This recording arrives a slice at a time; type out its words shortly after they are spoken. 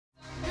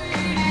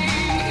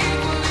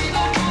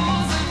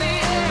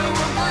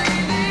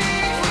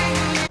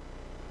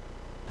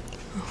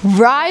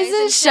Rise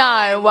and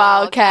shine,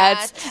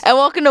 Wildcats, and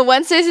welcome to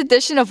Wednesday's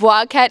edition of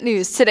Wildcat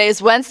News. Today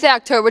is Wednesday,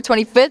 October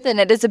 25th,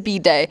 and it is a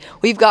B-Day.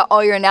 We've got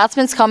all your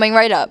announcements coming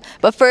right up.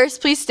 But first,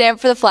 please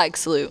stand for the flag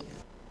salute.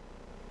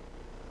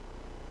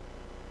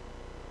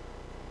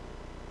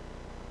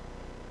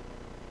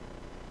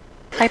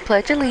 I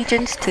pledge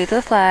allegiance to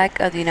the flag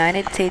of the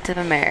United States of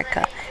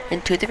America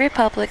and to the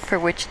republic for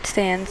which it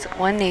stands,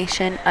 one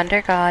nation,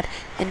 under God,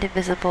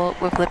 indivisible,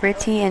 with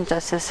liberty and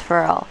justice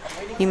for all.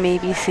 You may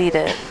be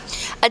seated.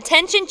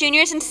 Attention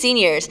juniors and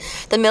seniors,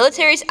 the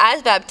military's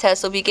ASVAB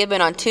test will be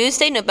given on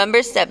Tuesday,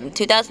 November 7,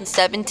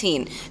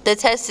 2017. The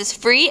test is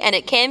free and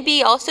it can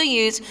be also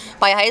used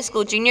by high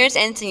school juniors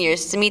and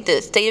seniors to meet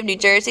the state of New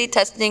Jersey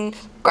testing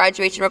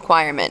graduation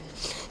requirement.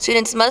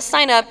 Students must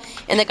sign up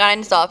in the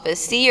guidance office.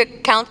 See your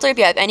counselor if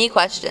you have any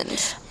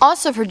questions.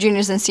 Also for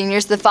juniors and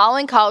seniors, the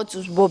following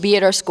colleges will be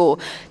at our school.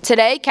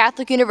 Today,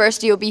 Catholic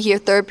University will be here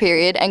 3rd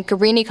period and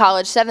Cabrini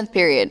College 7th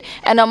period.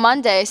 And on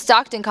Monday,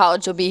 Stockton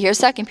College will be here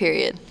 2nd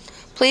period.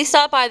 Please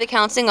stop by the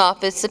counseling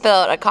office to fill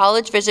out a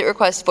college visit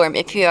request form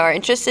if you are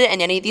interested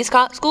in any of these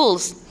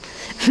schools.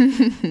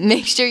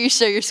 Make sure you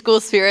show your school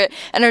spirit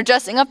and are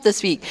dressing up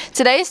this week.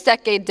 Today is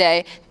Decade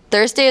Day,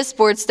 Thursday is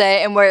Sports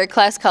Day, and wear your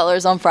class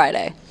colors on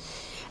Friday.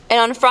 And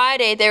on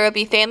Friday, there will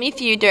be Family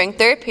Feud during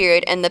 3rd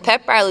period, and the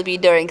pep rally will be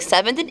during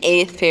 7th and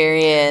 8th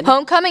period.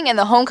 Homecoming and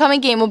the homecoming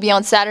game will be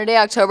on Saturday,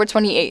 October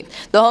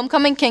 28th. The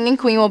homecoming king and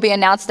queen will be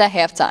announced at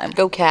halftime.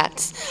 Go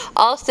Cats.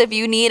 Also, if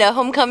you need a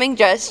homecoming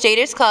dress,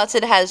 Jader's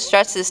Closet has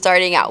dresses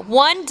starting at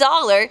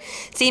 $1.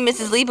 See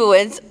Mrs.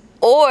 Leibowitz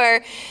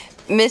or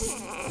Miss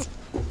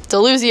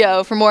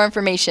Deluzio for more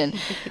information.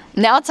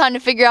 Now it's time to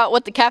figure out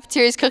what the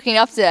cafeteria is cooking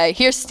up today.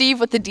 Here's Steve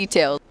with the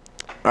details.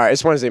 All right,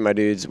 it's Wednesday, my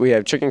dudes. We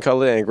have chicken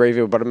cutlet and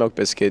gravy with buttermilk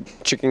biscuit,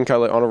 chicken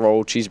cutlet on a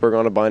roll, cheeseburger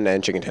on a bun,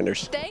 and chicken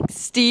tenders. Thanks,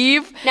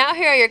 Steve. Now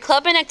here are your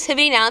club and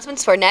activity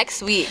announcements for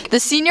next week. The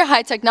Senior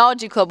High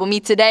Technology Club will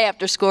meet today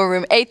after school in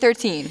room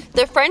A13.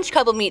 The French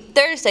Club will meet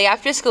Thursday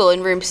after school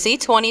in room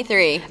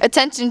C23.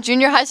 Attention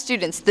junior high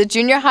students, the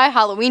Junior High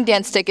Halloween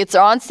dance tickets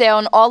are on sale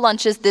on all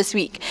lunches this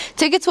week.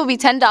 Tickets will be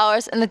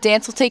 $10 and the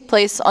dance will take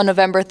place on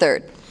November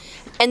 3rd.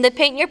 And the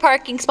Paint Your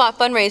Parking Spot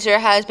fundraiser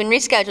has been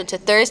rescheduled to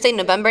Thursday,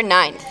 November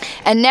 9th.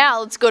 And now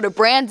let's go to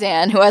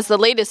Brandon, who has the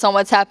latest on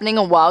what's happening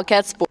in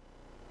Wildcat sports.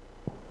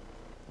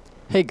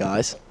 Hey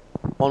guys,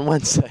 on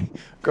Wednesday,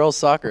 girls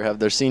soccer have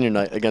their senior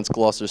night against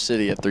Gloucester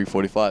City at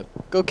 3:45.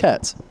 Go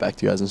Cats! Back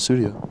to you guys in the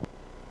studio.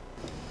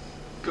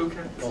 Go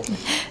Cats.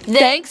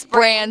 Thanks,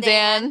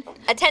 Brandon.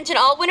 Attention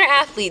all winter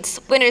athletes.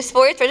 Winter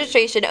sports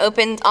registration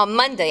opens on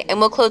Monday and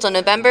will close on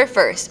November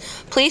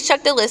 1st. Please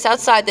check the list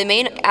outside the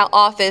main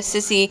office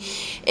to see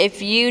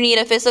if you need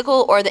a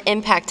physical or the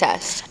impact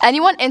test.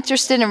 Anyone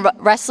interested in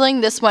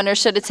wrestling this winter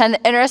should attend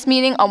the interest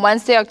meeting on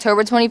Wednesday,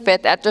 October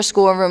 25th after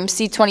school in room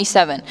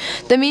C27.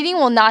 The meeting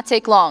will not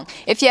take long.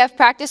 If you have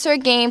practice or a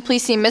game,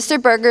 please see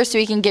Mr. Berger so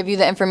he can give you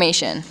the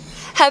information.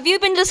 Have you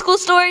been to the school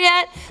store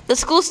yet? The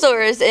school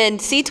store is in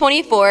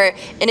C24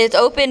 and is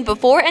open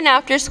before and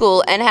after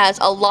school and has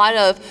a lot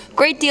of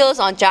great deals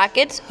on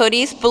jackets,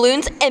 hoodies,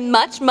 balloons, and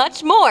much,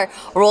 much more.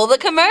 Roll the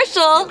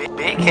commercial.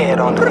 Big head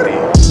on the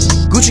bill.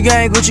 Gucci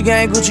gang, Gucci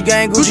gang, Gucci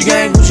gang, Gucci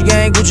gang, Gucci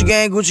gang, Gucci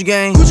gang, Gucci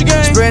gang, Gucci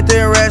gang. Spread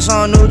their racks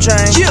on new chain.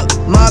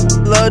 My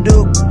love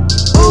Duke.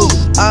 Ooh,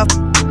 I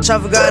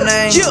forgot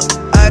name.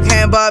 I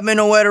can't bob in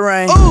the weather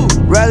rain.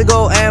 Rather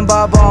go and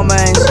buy ball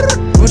mains.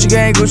 Gucci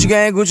gang, Gucci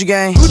gang, Gucci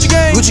gang, Gucci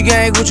gang, Gucci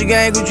gang, Gucci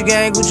gang, Gucci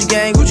gang, Gucci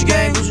gang, Gucci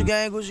gang, Gucci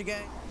gang, Gucci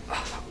gang.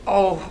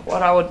 Oh,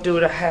 what I would do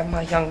to have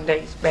my young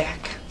days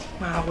back.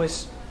 I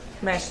was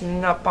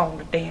messing up on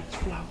the dance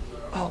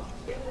floor.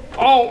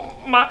 Oh,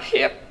 my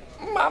hip,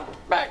 my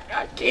back,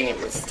 I can't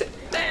even sit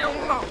down.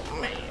 Oh,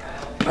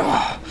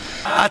 man.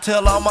 I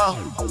tell all my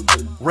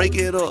rake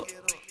it up.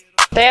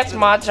 That's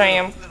my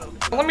jam.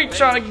 Let me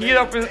try to get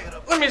up and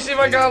let me see if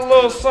I got a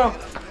little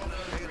something.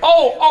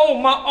 Oh,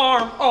 my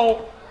arm.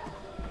 Oh,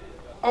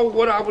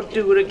 what I would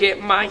do to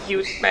get my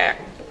youth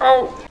back.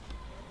 Oh,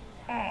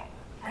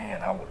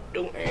 man, I would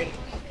do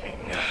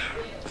anything.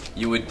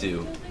 You would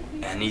do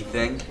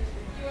anything?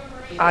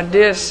 I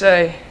did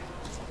say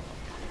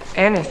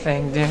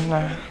anything, didn't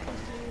I?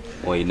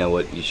 Well, you know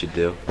what you should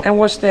do? And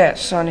what's that,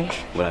 Sonny?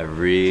 What I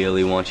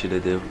really want you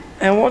to do?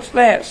 And what's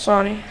that,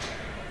 Sonny?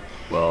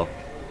 Well,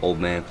 old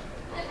man,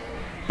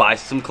 buy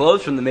some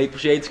clothes from the Maple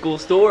Shade School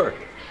store.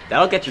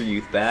 That'll get your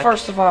youth back.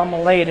 First of all, I'm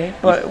a lady,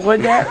 but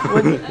would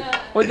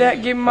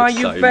that give my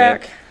youth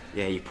back? Man.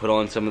 Yeah, you put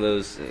on some of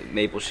those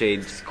Maple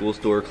Shade School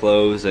store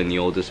clothes and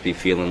you'll just be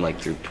feeling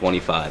like you're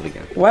 25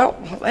 again. Well,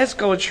 let's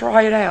go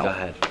try it out. Go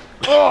ahead.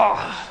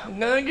 Oh, I'm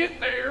gonna get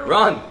there.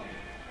 Run!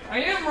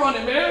 I am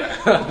running,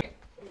 man.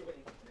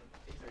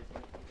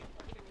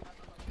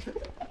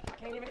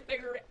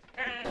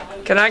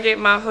 Can I get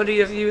my hoodie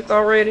of youth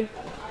already,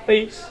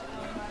 please?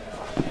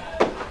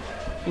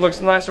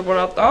 Looks nicer than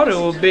I thought it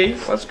would be.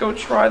 Let's go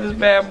try this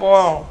bad boy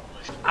on.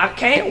 I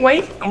can't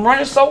wait. I'm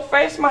running so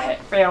fast my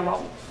hat fell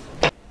off.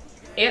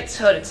 It's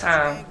hoodie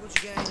time.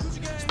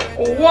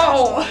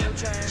 Whoa!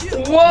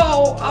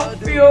 Whoa! I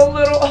feel a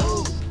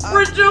little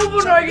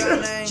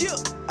Rejuvenated.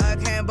 I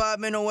can't buy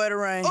me no wetter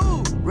rain.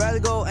 Rather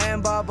go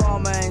and buy ball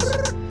mains.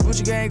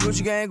 Gucci gang,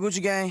 Gucci gang,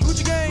 Gucci gang,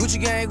 Gucci gang,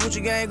 Gucci gang,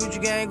 Gucci gang,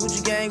 Gucci gang,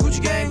 Gucci gang,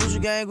 Gucci gang,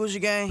 Gucci gang,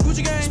 Gucci gang,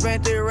 Gucci gang.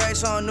 Spent 3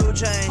 racks on new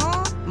chain.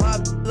 My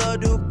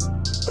love do.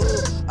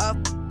 I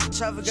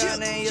forgot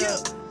name.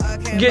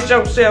 Get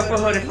yourself a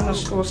hoodie from the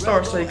school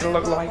store so you can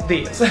look like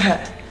this.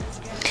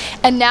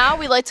 And now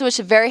we'd like to wish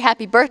a very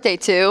happy birthday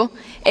to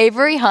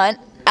Avery Hunt,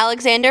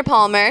 Alexander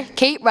Palmer,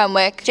 Kate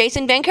Renwick,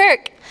 Jason Van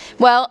Kirk.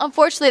 Well,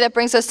 unfortunately, that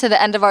brings us to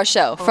the end of our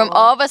show. From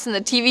all of us in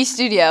the TV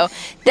studio,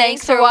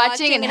 thanks for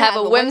watching and have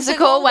a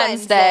whimsical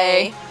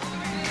Wednesday.